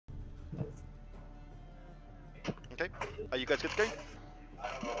Okay. Are you guys good to go?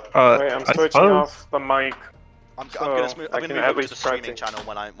 Wait, I'm switching off the mic. I'm gonna move over to the streaming practice.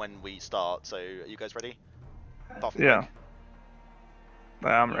 channel when we start. So, are you guys ready? Apart from Yeah.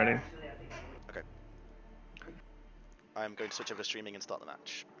 Quick. I'm ready. Okay. I'm going to switch over to streaming and start the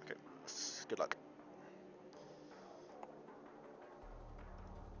match. Okay. Good luck.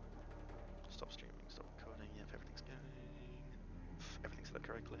 Stop streaming. Stop recording. Yep, everything's going. Everything's set up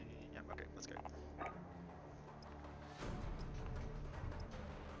correctly. Yep. Okay. Let's go.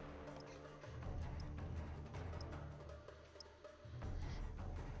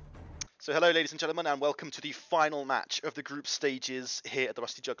 So hello ladies and gentlemen, and welcome to the final match of the group stages here at the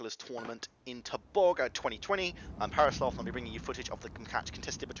Rusty Jugglers tournament in Taborga 2020. I'm Paraslav, and I'll be bringing you footage of the match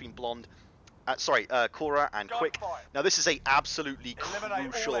contested between Cora and Quick. Now this is a absolutely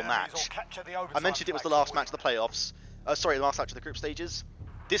crucial match. I mentioned it was the last match of the playoffs, the last match of the group stages.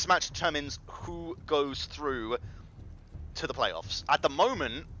 This match determines who goes through to the playoffs. At the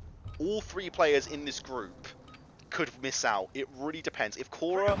moment, all three players in this group could miss out. It really depends. If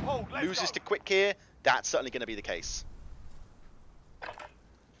Cora loses to Quick here, that's certainly going to be the case.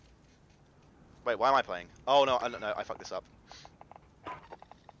 Wait, why am I playing? Oh no, I fucked this up.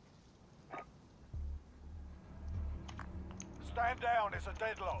 Stand down, it's a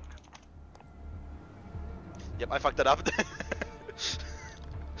deadlock. Yep, I fucked that up.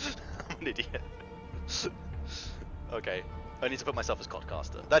 I'm an idiot. Okay, I need to put myself as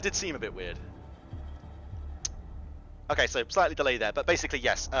Codcaster. That did seem a bit weird. Okay, so slightly delay there, but basically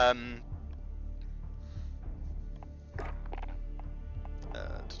yes. There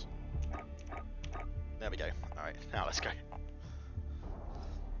we go. All right, now let's go.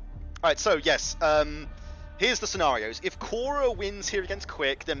 All right, so yes. Here's the scenarios. If Cora wins here against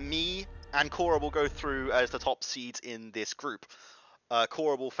Quick, then me and Cora will go through as the top seeds in this group.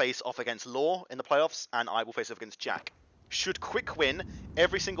 Cora will face off against Law in the playoffs, and I will face off against Jack. Should Quick win,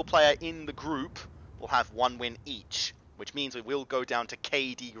 every single player in the group will have one win each, which means we will go down to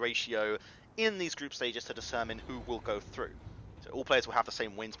KD ratio in these group stages to determine who will go through. So all players will have the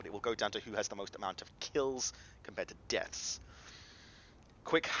same wins, but it will go down to who has the most amount of kills compared to deaths.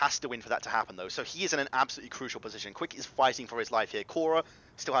 Quick has to win for that to happen, though, so he is in an absolutely crucial position. Quick is fighting for his life here. Cora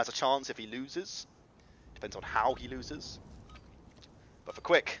still has a chance if he loses. Depends on how he loses. But for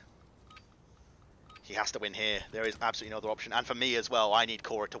Quick, he has to win here. There is absolutely no other option. And for me as well, I need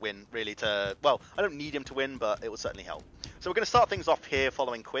Cora to win, really, to... Well, I don't need him to win, but it will certainly help. So we're going to start things off here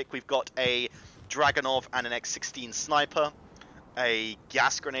following Quick. We've got a Dragonov and an X-16 sniper, a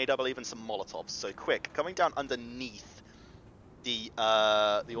gas grenade, I believe, and some Molotovs. So Quick, coming down underneath the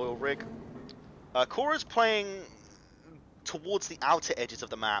oil rig. Cora's playing towards the outer edges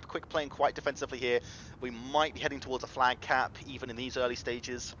of the map. Quick playing quite defensively here. We might be heading towards a flag cap, even in these early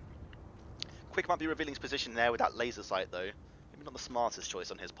stages. Quick might be revealing his position there with that laser sight, though. Maybe not the smartest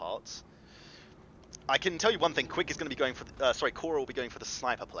choice on his parts. I can tell you one thing. Quick is going to be going for the, Cora will be going for the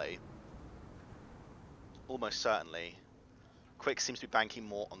sniper play. Almost certainly. Quick seems to be banking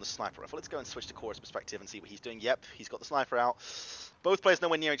more on the sniper rifle. Let's go and switch to Cora's perspective and see what he's doing. Yep, he's got the sniper out. Both players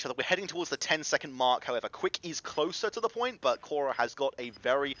nowhere near each other. We're heading towards the 10-second mark, however. Quick is closer to the point, but Cora has got a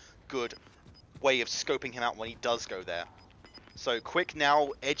very good way of scoping him out when he does go there. So Quick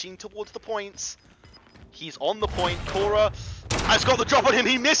now edging towards the points. He's on the point. Cora has got the drop on him.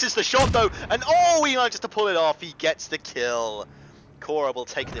 He misses the shot though. And oh, he manages to pull it off. He gets the kill. Cora will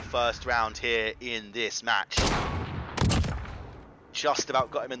take the first round here in this match. Just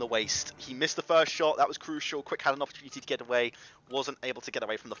about got him in the waist. He missed the first shot. That was crucial. Quick had an opportunity to get away. Wasn't able to get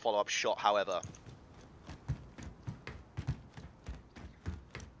away from the follow-up shot, however.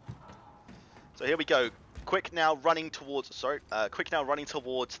 So here we go. Quick now running towards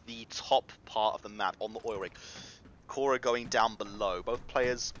the top part of the map on the oil rig. Cora going down below. Both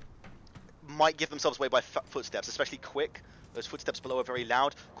players might give themselves away by footsteps, especially Quick. Those footsteps below are very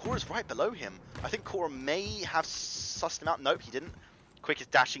loud. Cora's right below him. I think Cora may have sussed him out. Nope, he didn't. Quick is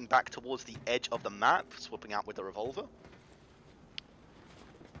dashing back towards the edge of the map, swapping out with the revolver.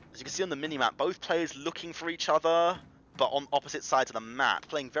 As you can see on the minimap, both players looking for each other, but on opposite sides of the map,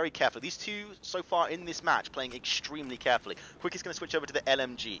 playing very carefully. These two, so far in this match, playing extremely carefully. Quick is going to switch over to the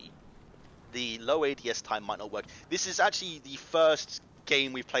LMG. The low ADS time might not work. This is actually the first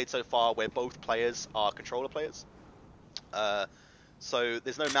game we've played so far where both players are controller players. So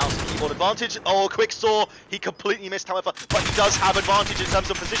there's no mouse and keyboard advantage. Oh, Quick saw. He completely missed, however, but he does have advantage in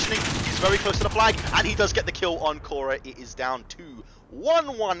terms of positioning. He's very close to the flag, and he does get the kill on Cora. It is down to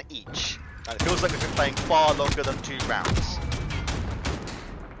 1-1 each. And it feels like we've been playing far longer than 2 rounds.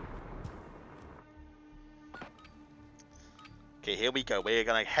 Okay, here we go. We're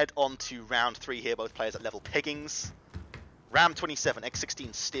going to head on to round 3 here. Both players at level piggings. Ram 27,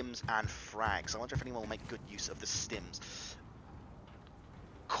 X16, stims, and frags. I wonder if anyone will make good use of the stims.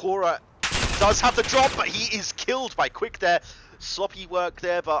 Cora does have the drop, but he is killed by Quick there. Sloppy work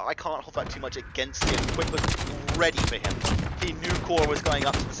there, but I can't hold that too much against him. Quick was ready for him. He knew Cora was going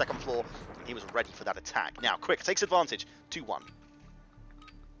up to the second floor, and he was ready for that attack. Now, Quick takes advantage. 2-1.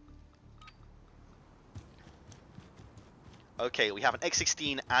 Okay, we have an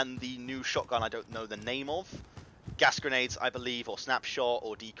X16 and the new shotgun I don't know the name of. Gas grenades, I believe, or snapshot,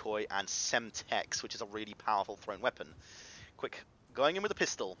 or decoy, and Semtex, which is a really powerful thrown weapon. Quick, going in with a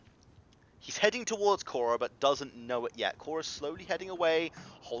pistol. He's heading towards Cora, but doesn't know it yet. Cora's slowly heading away,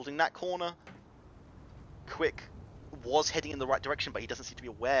 holding that corner. Quick was heading in the right direction, but he doesn't seem to be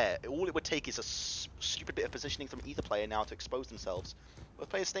aware. All it would take is a stupid bit of positioning from either player now to expose themselves. Both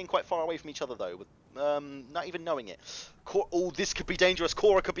players staying quite far away from each other, though, with not even knowing it. Oh, this could be dangerous.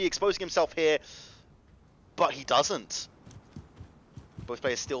 Cora could be exposing himself here, but he doesn't. Both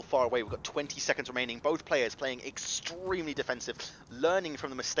players still far away. We've got 20 seconds remaining. Both players playing extremely defensive, learning from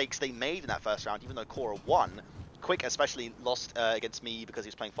the mistakes they made in that first round, even though Cora won. Quick especially lost against me because he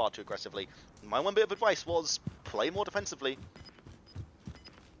was playing far too aggressively. My one bit of advice was play more defensively.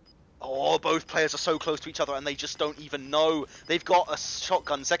 Oh, both players are so close to each other and they just don't even know. They've got a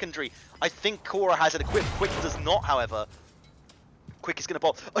shotgun secondary. I think Cora has it equipped. Quick does not, however. Quick is going to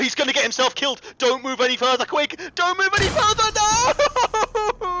bop. Oh, he's going to get himself killed. Don't move any further, Quick. Don't move any further. No!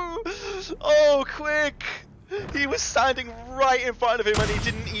 Oh, Quick. He was standing right in front of him and he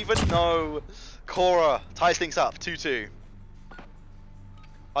didn't even know. Cora ties things up. 2-2.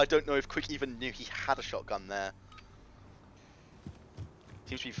 I don't know if Quick even knew he had a shotgun there.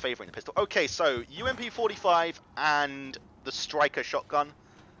 Seems to be favouring the pistol. Okay, so UMP-45 and the Striker shotgun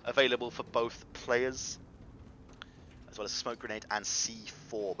available for both players, as well as smoke grenade and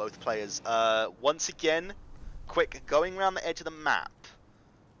C4. Both players. Once again, Quick going around the edge of the map.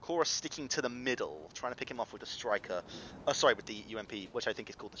 Cora sticking to the middle, trying to pick him off with the Striker. Oh, sorry, with the UMP, which I think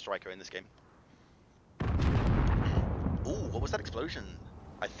is called the Striker in this game. Ooh, what was that explosion?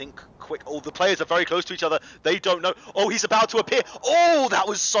 I think Quick. Oh, the players are very close to each other. They don't know. Oh, he's about to appear. Oh, that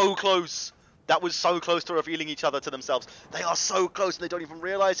was so close. That was so close to revealing each other to themselves. They are so close and they don't even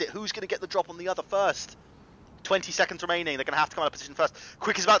realize it. Who's going to get the drop on the other first? 20 seconds remaining. They're going to have to come out of position first.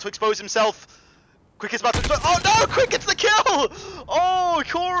 Quick is about to expose himself. Quick is about to... Oh, no! Quick gets the kill! Oh,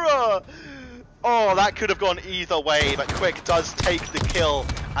 Cora! Oh, that could have gone either way, but Quick does take the kill,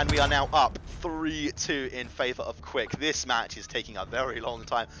 and we are now up 3-2 in favour of Quick. This match is taking a very long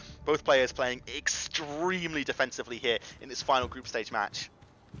time. Both players playing extremely defensively here in this final group stage match.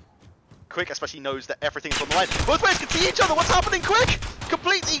 Quick especially knows that everything's on the line. Both players can see each other. What's happening? Quick!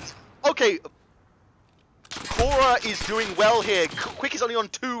 Completely... Okay. Cora is doing well here. Quick is only on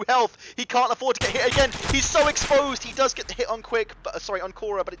 2 health. He can't afford to get hit again. He's so exposed. He does get the hit on Quick, but sorry, on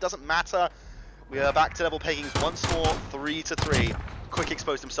Cora, but it doesn't matter. We are back to level peggings once more, 3-3. Quick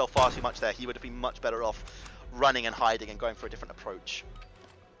exposed himself far too much there. He would have been much better off running and hiding and going for a different approach.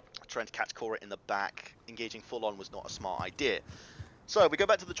 Trying to catch Cora in the back, engaging full on was not a smart idea. So we go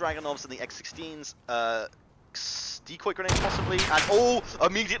back to the Dragonovs and the X16s. Decoy grenades possibly, and oh,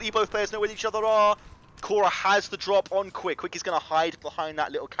 immediately both players know where each other are. Cora has the drop on Quick. Quick is going to hide behind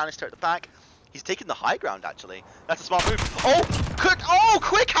that little canister at the back. He's taking the high ground, actually. That's a smart move. Oh,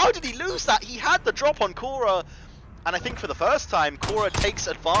 Quick, how did he lose that? He had the drop on Cora. And I think for the first time, Cora takes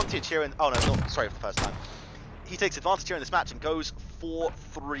advantage here in... Oh, no, not, sorry, for the first time. He takes advantage here in this match and goes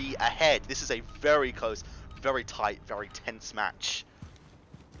 4-3 ahead. This is a very close, very tight, very tense match.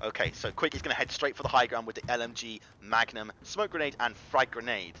 Okay, so Quick is going to head straight for the high ground with the LMG, Magnum, smoke grenade, and frag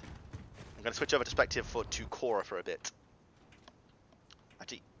grenade. I'm going to switch over to perspective to Cora for a bit.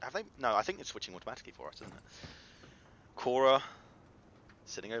 Actually, have they? No, I think it's switching automatically for us, isn't it? Cora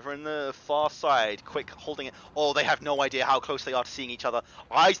sitting over in the far side. Quick holding it. Oh, they have no idea how close they are to seeing each other.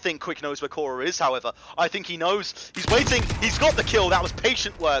 I think Quick knows where Cora is, however. I think he knows. He's waiting. He's got the kill. That was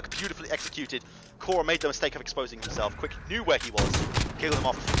patient work. Beautifully executed. Cora made the mistake of exposing himself. Quick knew where he was. Killed him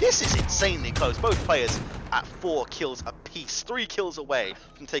off. This is insanely close. Both players at 4 kills apiece. 3 kills away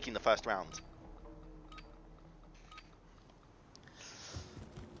from taking the first round.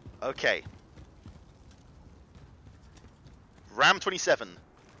 Okay. Ram 27,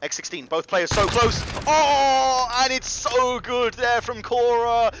 X16, both players so close. Oh, and it's so good there from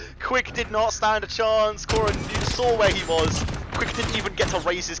Cora. Quick did not stand a chance. Cora saw where he was. Quick didn't even get to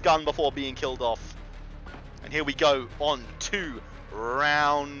raise his gun before being killed off. And here we go on to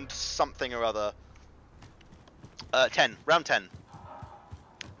round something or other. 10, round 10.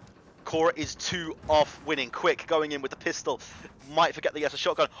 Cora is 2 off winning. Quick going in with the pistol. Might forget that he has a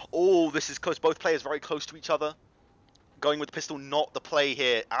shotgun. Oh, this is close. Both players very close to each other. Going with the pistol, not the play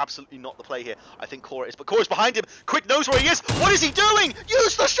here. Absolutely not the play here. I think Cora is, but Cora's behind him. Quick knows where he is. What is he doing?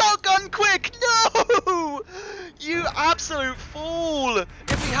 Use the shotgun, Quick! No! You absolute fool!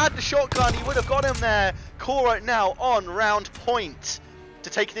 If he had the shotgun, he would have got him there. Cora now on round point to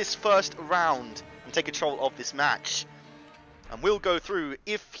take this first round and take control of this match. And we'll go through,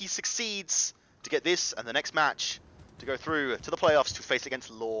 if he succeeds, to get this and the next match to go through to the playoffs to face against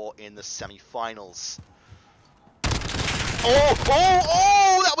Law in the semi-finals.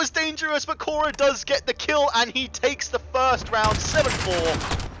 Oh, that was dangerous, but Cora does get the kill, and he takes the first round,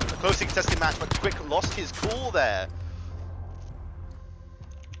 7-4. A closely contested match, but Quick lost his cool there.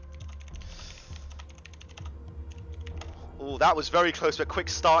 Oh, that was very close, but Quick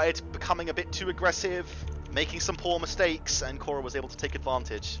started becoming a bit too aggressive, making some poor mistakes, and Cora was able to take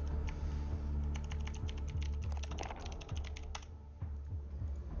advantage.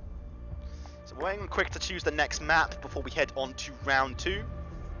 Waiting Quick to choose the next map before we head on to round 2.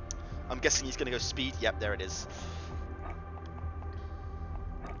 I'm guessing he's going to go speed. Yep, there it is.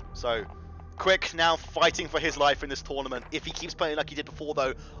 So, Quick now fighting for his life in this tournament. If he keeps playing like he did before,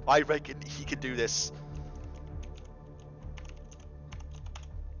 though, I reckon he could do this.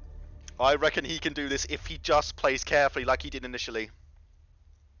 I reckon he can do this if he just plays carefully like he did initially.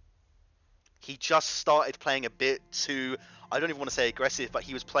 He just started playing a bit too, I don't even want to say aggressive, but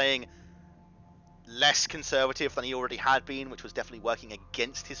he was playing less conservative than he already had been, which was definitely working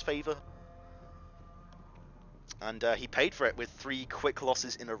against his favor. And he paid for it with 3 quick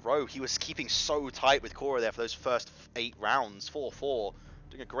losses in a row. He was keeping so tight with Cora there for those first 8 rounds, 4-4.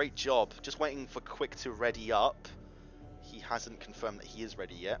 Doing a great job. Just waiting for Quick to ready up. He hasn't confirmed that he is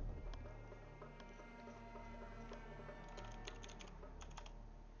ready yet.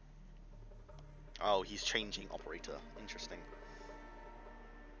 Oh, he's changing operator. Interesting.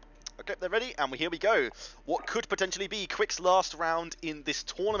 Okay, they're ready, and here we go. What could potentially be Quick's last round in this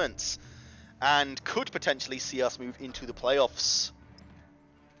tournament, and could potentially see us move into the playoffs.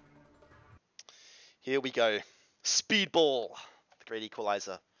 Here we go. Speedball, the great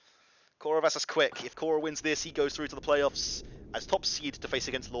equalizer. Cora versus Quick. If Cora wins this, he goes through to the playoffs as top seed to face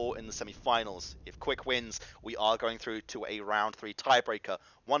against Law in the semi-finals. If Quick wins, we are going through to a round 3 tiebreaker,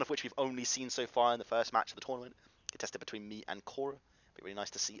 one of which we've only seen so far in the first match of the tournament, contested between me and Cora. Be really nice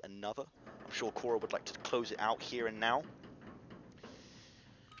to see another. I'm sure Cora would like to close it out here and now.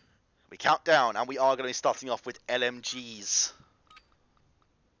 We count down, and we are going to be starting off with LMGs.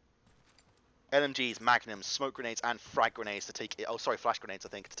 LMGs, magnums, smoke grenades, and frag grenades to take it. Oh, sorry, flash grenades, I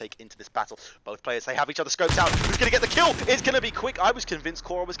think, to take into this battle. Both players, they have each other scoped out. Who's going to get the kill? It's going to be Quick. I was convinced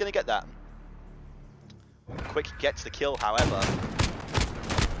Cora was going to get that. Quick gets the kill, however.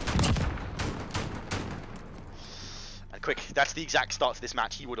 Quick, that's the exact start to this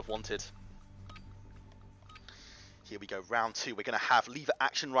match he would have wanted. Here we go, round 2. We're going to have lever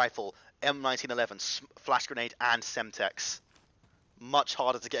action rifle, M1911, flash grenade, and Semtex. Much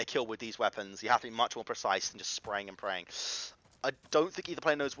harder to get a kill with these weapons. You have to be much more precise than just spraying and praying. I don't think either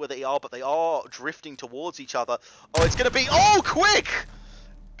player knows where they are, but they are drifting towards each other. Oh, it's going to be... Oh, Quick!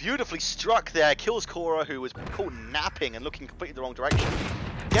 Beautifully struck there. Kills Cora, who was caught napping and looking completely the wrong direction.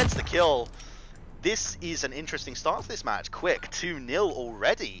 Gets the kill. This is an interesting start to this match. Quick, 2-0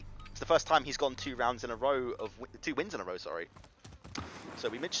 already. It's the first time he's gone 2 rounds in a row of 2 wins in a row, sorry. So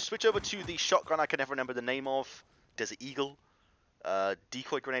we switch over to the shotgun I can never remember the name of. Desert Eagle,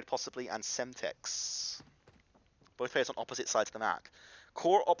 decoy grenade possibly, and Semtex. Both players on opposite sides of the map.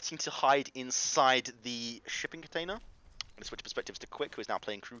 Cora opting to hide inside the shipping container. I'm going to switch perspectives to Quick, who is now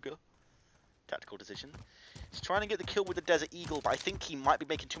playing Kruger. Tactical decision. He's trying to get the kill with the Desert Eagle, but I think he might be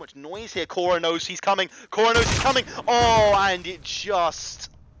making too much noise here. Cora knows he's coming. Cora knows he's coming. Oh, and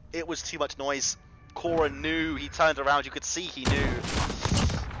it was too much noise. Cora knew. He turned around. You could see he knew.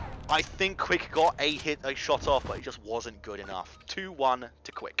 I think Quick got a shot off, but it just wasn't good enough. 2-1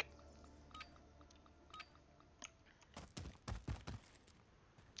 to Quick.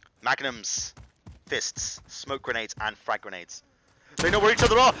 Magnums, fists, smoke grenades, and frag grenades. They know where each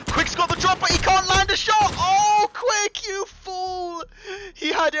other are. Quick's got the drop, but he can't land a shot. Oh, Quick, you fool. He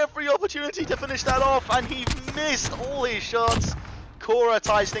had every opportunity to finish that off, and he missed all his shots. Cora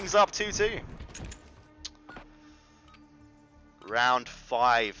ties things up 2-2. Round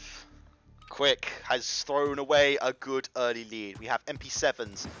 5. Quick has thrown away a good early lead. We have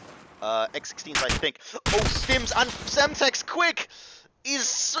MP7s, X16s, I think. Oh, Stims and Semtex. Quick is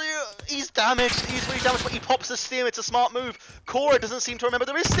He's damaged, he's really damaged, but he pops the stim. It's a smart move. Cora doesn't seem to remember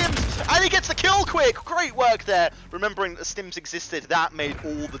there is stims, and he gets the kill quick. Great work there. Remembering that stims existed, that made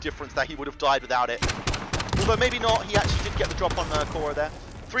all the difference, that he would have died without it. Although maybe not, he actually did get the drop on Cora there.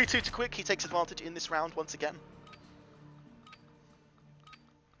 3-2 to Quick, he takes advantage in this round once again.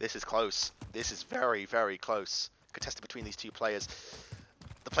 This is close. This is very, very close. Contested between these two players.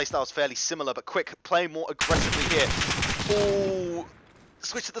 The playstyle is fairly similar, but Quick playing more aggressively here. Oh,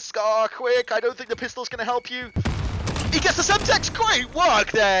 switch to the Scar, Quick. I don't think the pistol's going to help you. He gets the Semtex. Great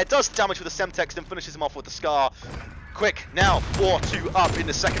work there. Does damage with the Semtex, then finishes him off with the Scar. Quick, now 4-2 up in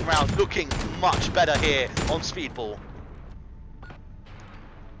the second round. Looking much better here on Speedball.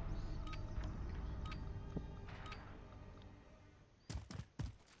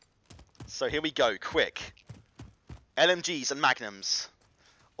 So here we go, Quick. LMGs and Magnums.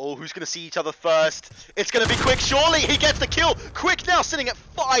 Oh, who's going to see each other first? It's going to be Quick, surely! He gets the kill! Quick now sitting at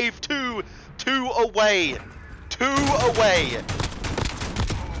 5-2. 2 away. 2 away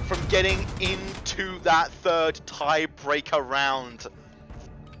from getting into that third tiebreaker round.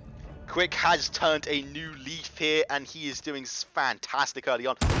 Quick has turned a new leaf here, and he is doing fantastic early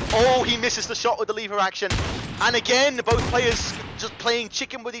on. Oh, he misses the shot with the lever action. And again, both players just playing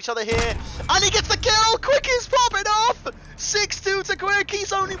chicken with each other here. And he gets the kill! Quick is popping off! 6-2 to Quick.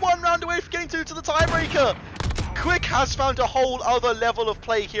 He's only 1 round away from getting through to the tiebreaker. Quick has found a whole other level of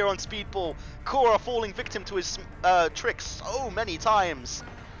play here on Speedball. Cora falling victim to his tricks so many times.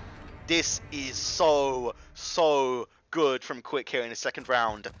 This is so good from Quick here in his second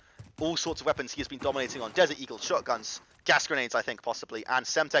round. All sorts of weapons he has been dominating on. Desert Eagle, shotguns, gas grenades, I think, possibly, and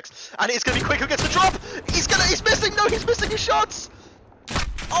Semtex. And it's going to be Quick who gets the drop! He's missing! No, he's missing his shots!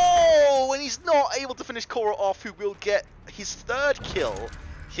 Oh, and he's not able to finish Cora off, who will get his third kill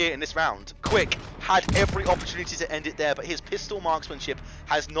here in this round. Quick had every opportunity to end it there, but his pistol marksmanship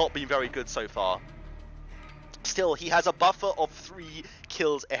has not been very good so far. Still, he has a buffer of 3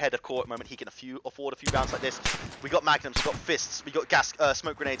 kills ahead of Cora at the moment. He can afford a few rounds like this. We got magnums, we got fists, we got gas,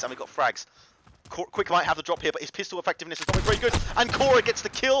 smoke grenades, and we got frags. Quick might have the drop here, but his pistol effectiveness is not very good. And Cora gets the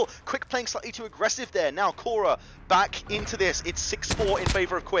kill. Quick playing slightly too aggressive there. Now Cora back into this. It's 6-4 in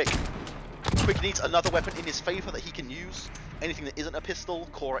favor of Quick. Quick needs another weapon in his favor that he can use. Anything that isn't a pistol,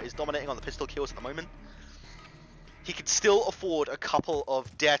 Cora is dominating on the pistol kills at the moment. He could still afford a couple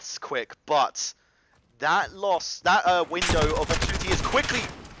of deaths, Quick, but that window of opportunity is quickly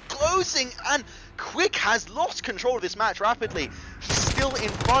closing, and Quick has lost control of this match rapidly. He's still in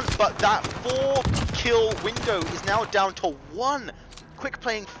front, but that 4-kill window is now down to 1. Quick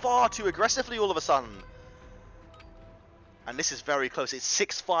playing far too aggressively all of a sudden. And this is very close. It's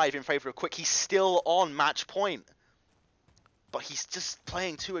 6-5 in favor of Quick. He's still on match point, but he's just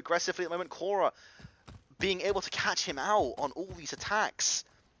playing too aggressively at the moment. Cora being able to catch him out on all these attacks.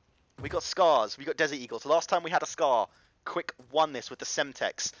 We got Scars, we got Desert Eagles. The last time we had a Scar, Quick won this with the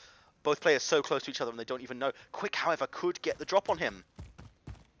Semtex. Both players so close to each other and they don't even know. Quick, however, could get the drop on him.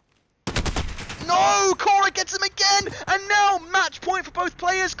 No! Cora gets him again! And now, match point for both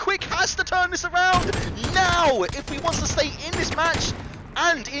players. Quick has to turn this around now if he wants to stay in this match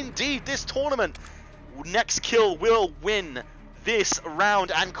and indeed this tournament. Next kill will win this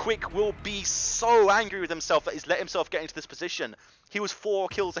round, and Quick will be so angry with himself that he's let himself get into this position. He was 4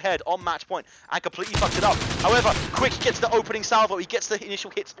 kills ahead on match point and completely fucked it up. However, Quick gets the opening salvo. He gets the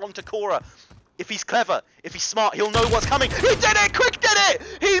initial hits onto Cora. If he's clever, if he's smart, he'll know what's coming. He did it! Quick did it!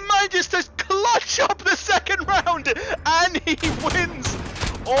 He manages to clutch up the second round and he wins.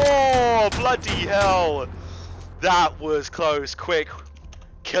 Oh, bloody hell. That was close. Quick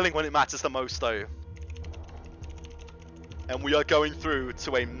killing when it matters the most, though. And we are going through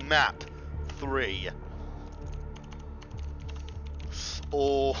to a map 3.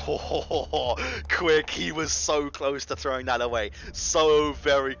 Oh, Quick, he was so close to throwing that away. So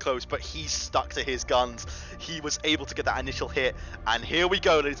very close, but he stuck to his guns. He was able to get that initial hit. And here we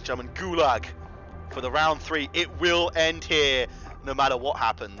go, ladies and gentlemen. Gulag for the round 3. It will end here, no matter what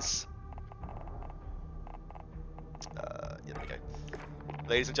happens. Here we go.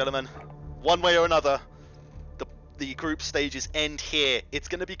 Ladies and gentlemen, one way or another, the group stages end here. It's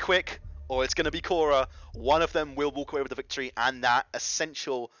going to be Quick or it's going to be Cora. One of them will walk away with the victory and that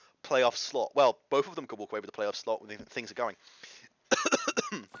essential playoff slot. Well, both of them could walk away with the playoff slot when things are going.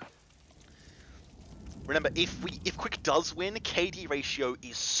 Remember, if Quick does win, KD ratio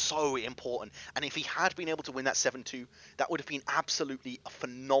is so important. And if he had been able to win that 7-2, that would have been absolutely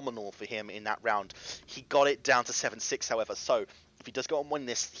phenomenal for him in that round. He got it down to 7-6, however. So if he does go and win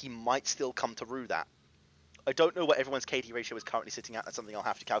this, he might still come to rue that. I don't know what everyone's KD ratio is currently sitting at. That's something I'll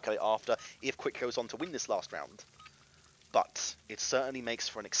have to calculate after if Quick goes on to win this last round. but it certainly makes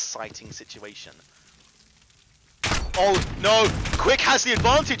for an exciting situation. Oh no! Quick has the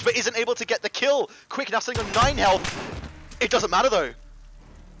advantage, but isn't able to get the kill. Quick now sitting on 9 health. It doesn't matter though.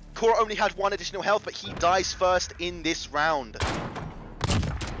 Cora only had 1 additional health, but he dies first in this round.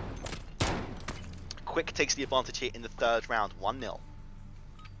 Quick takes the advantage here in the 3rd round, 1-0.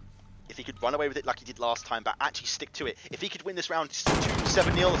 If he could run away with it like he did last time, but actually stick to it. If he could win this round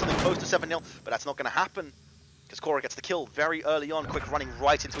 7-0 or something close to 7-0, but that's not going to happen. Because Cora gets the kill very early on. Quick running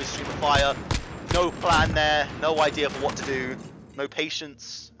right into his stream of fire. No plan there, no idea for what to do, no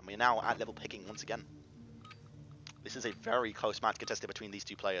patience, and we're now at level picking once again. This is a very close match contested between these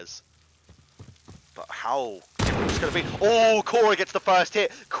 2 players. But how difficult is it going to be? Oh, Cora gets the first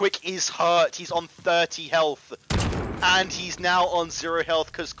hit. Quick is hurt, he's on 30 health. And he's now on 0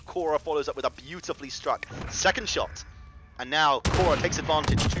 health because Cora follows up with a beautifully struck 2nd shot. And now Cora takes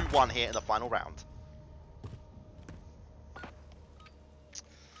advantage 2-1 here in the final round.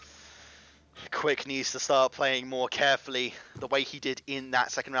 Quick needs to start playing more carefully, the way he did in that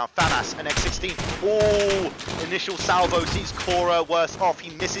 2nd round. FAMAS, an X16. Oh, initial salvo sees Cora worse off.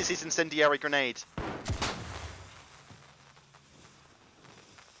 He misses his incendiary grenade.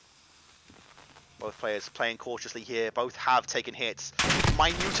 Both players playing cautiously here. Both have taken hits.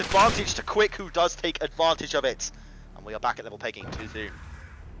 Minute advantage to Quick, who does take advantage of it. And we are back at level pegging, 2-2.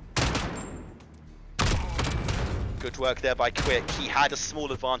 Good work there by Quick. He had a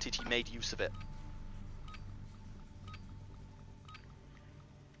small advantage. He made use of it.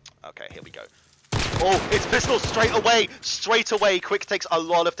 Okay, here we go. Oh, it's pistol straight away. Straight away. Quick takes a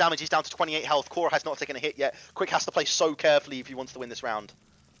lot of damage. He's down to 28 health. Cora has not taken a hit yet. Quick has to play so carefully if he wants to win this round.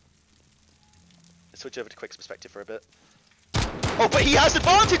 Let's switch over to Quick's perspective for a bit. Oh, but he has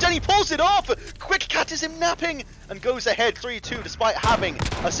advantage and he pulls it off! Quick catches him napping and goes ahead 3-2 despite having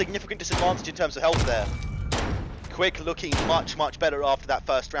a significant disadvantage in terms of health there. Quick looking much, much better after that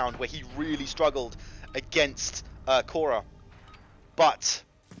 1st round where he really struggled against Cora. But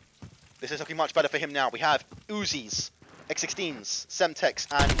this is looking much better for him now. We have Uzis, X16s, Semtex,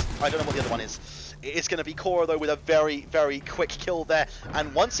 and I don't know what the other one is. It is going to be Cora though with a very, very quick kill there.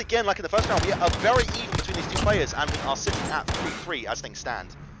 And once again, like in the 1st round, we are very even between these 2 players and we are sitting at 3-3 as things stand.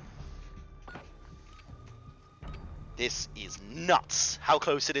 This is nuts, how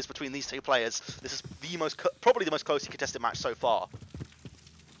close it is between these 2 players. This is the probably the most closely contested match so far.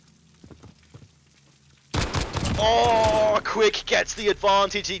 Oh, Quick gets the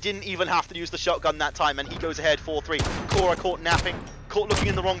advantage. He didn't even have to use the shotgun that time, and he goes ahead 4-3. Cora caught napping, caught looking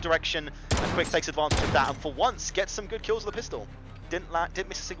in the wrong direction, and Quick takes advantage of that, and for once gets some good kills with the pistol. Didn't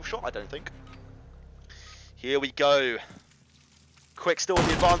miss a single shot, I don't think. Here we go. Quick still with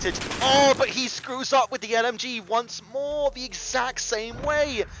the advantage. Oh, but he screws up with the LMG once more, the exact same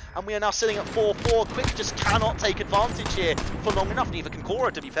way. And we are now sitting at 4-4. Quick just cannot take advantage here for long enough. Neither can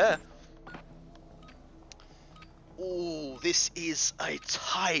Cora, to be fair. Oh, this is a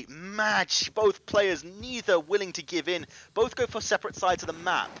tight match. Both players neither willing to give in. Both go for separate sides of the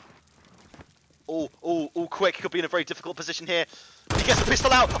map. Oh, Quick could be in a very difficult position here. He gets the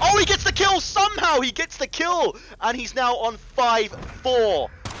pistol out. Oh, he gets the kill! Somehow he gets the kill! And he's now on 5-4.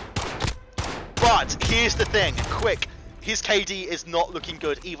 But here's the thing. Quick, his KD is not looking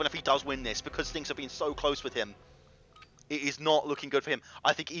good, even if he does win this, because things have been so close with him. It is not looking good for him.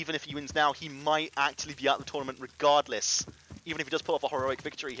 I think even if he wins now, he might actually be out of the tournament regardless. Even if he does pull off a heroic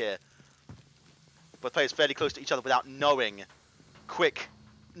victory here. Both players fairly close to each other without knowing. Quick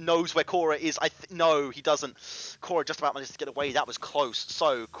knows where Cora is. No, he doesn't. Cora just about managed to get away. That was close.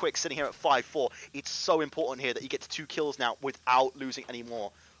 So, Quick sitting here at 5-4. It's so important here that he gets 2 kills now without losing any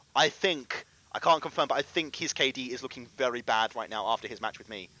more. I think, I can't confirm, but I think his KD is looking very bad right now after his match with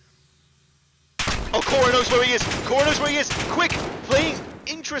me. Oh, Cora knows where he is. Cora knows where he is. Quick playing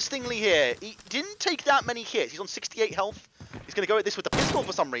interestingly here. He didn't take that many hits. He's on 68 health. He's going to go at this with the pistol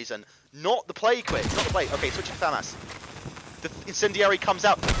for some reason. Not the play, Quick. Not the play. Okay, switching to FAMAS. The incendiary comes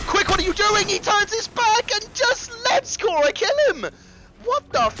out. Quick, what are you doing? He turns his back and just lets Cora kill him. What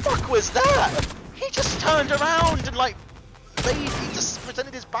the fuck was that? He just turned around and like, he just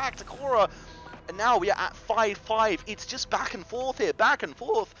presented his back to Cora. And now we are at 5-5. It's just back and forth here, back and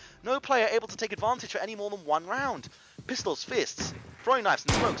forth. No player able to take advantage for any more than 1 round. Pistols, fists, throwing knives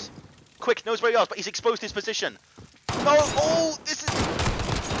and smokes. Quick knows where he is, but he's exposed his position. No, oh, this is...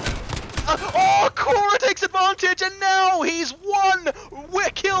 oh, Cora takes advantage, and now he's 1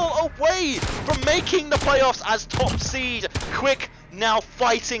 kill away from making the playoffs as top seed. Quick now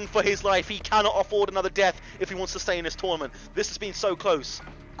fighting for his life. He cannot afford another death if he wants to stay in this tournament. This has been so close.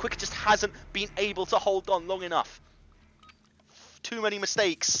 Quick just hasn't been able to hold on long enough. Too many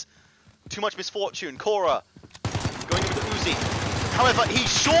mistakes. Too much misfortune. Cora going with the Uzi. However,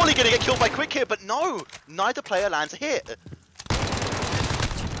 he's surely going to get killed by Quick here, but no! Neither player lands a hit.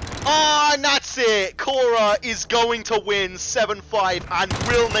 Ah, and that's it! Cora is going to win 7-5 and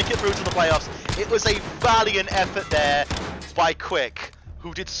will make it through to the playoffs. It was a valiant effort there by Quick,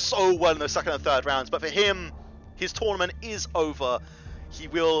 who did so well in the second and third rounds. But for him, his tournament is over. He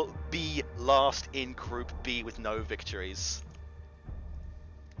will be last in Group B with no victories.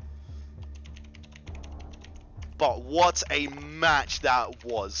 But what a match that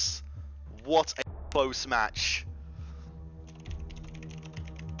was. What a close match.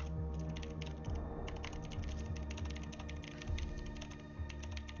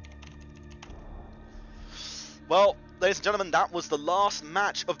 Well, ladies and gentlemen, that was the last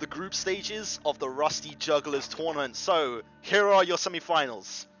match of the group stages of the Rusty Jugglers tournament. So, here are your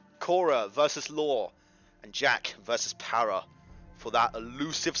semi-finals. Cora versus Law, and Jack versus Para for that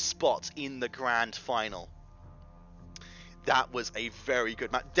elusive spot in the grand final. That was a very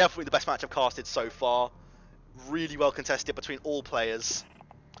good match. Definitely the best match I've casted so far. Really well contested between all players.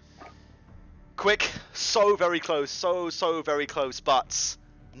 Quick, so very close, so very close, but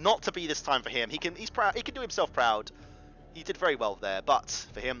not to be this time for him. He's proud. He can do himself proud. He did very well there, but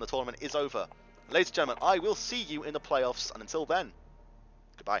for him, the tournament is over. Ladies and gentlemen, I will see you in the playoffs, and until then,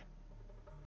 goodbye.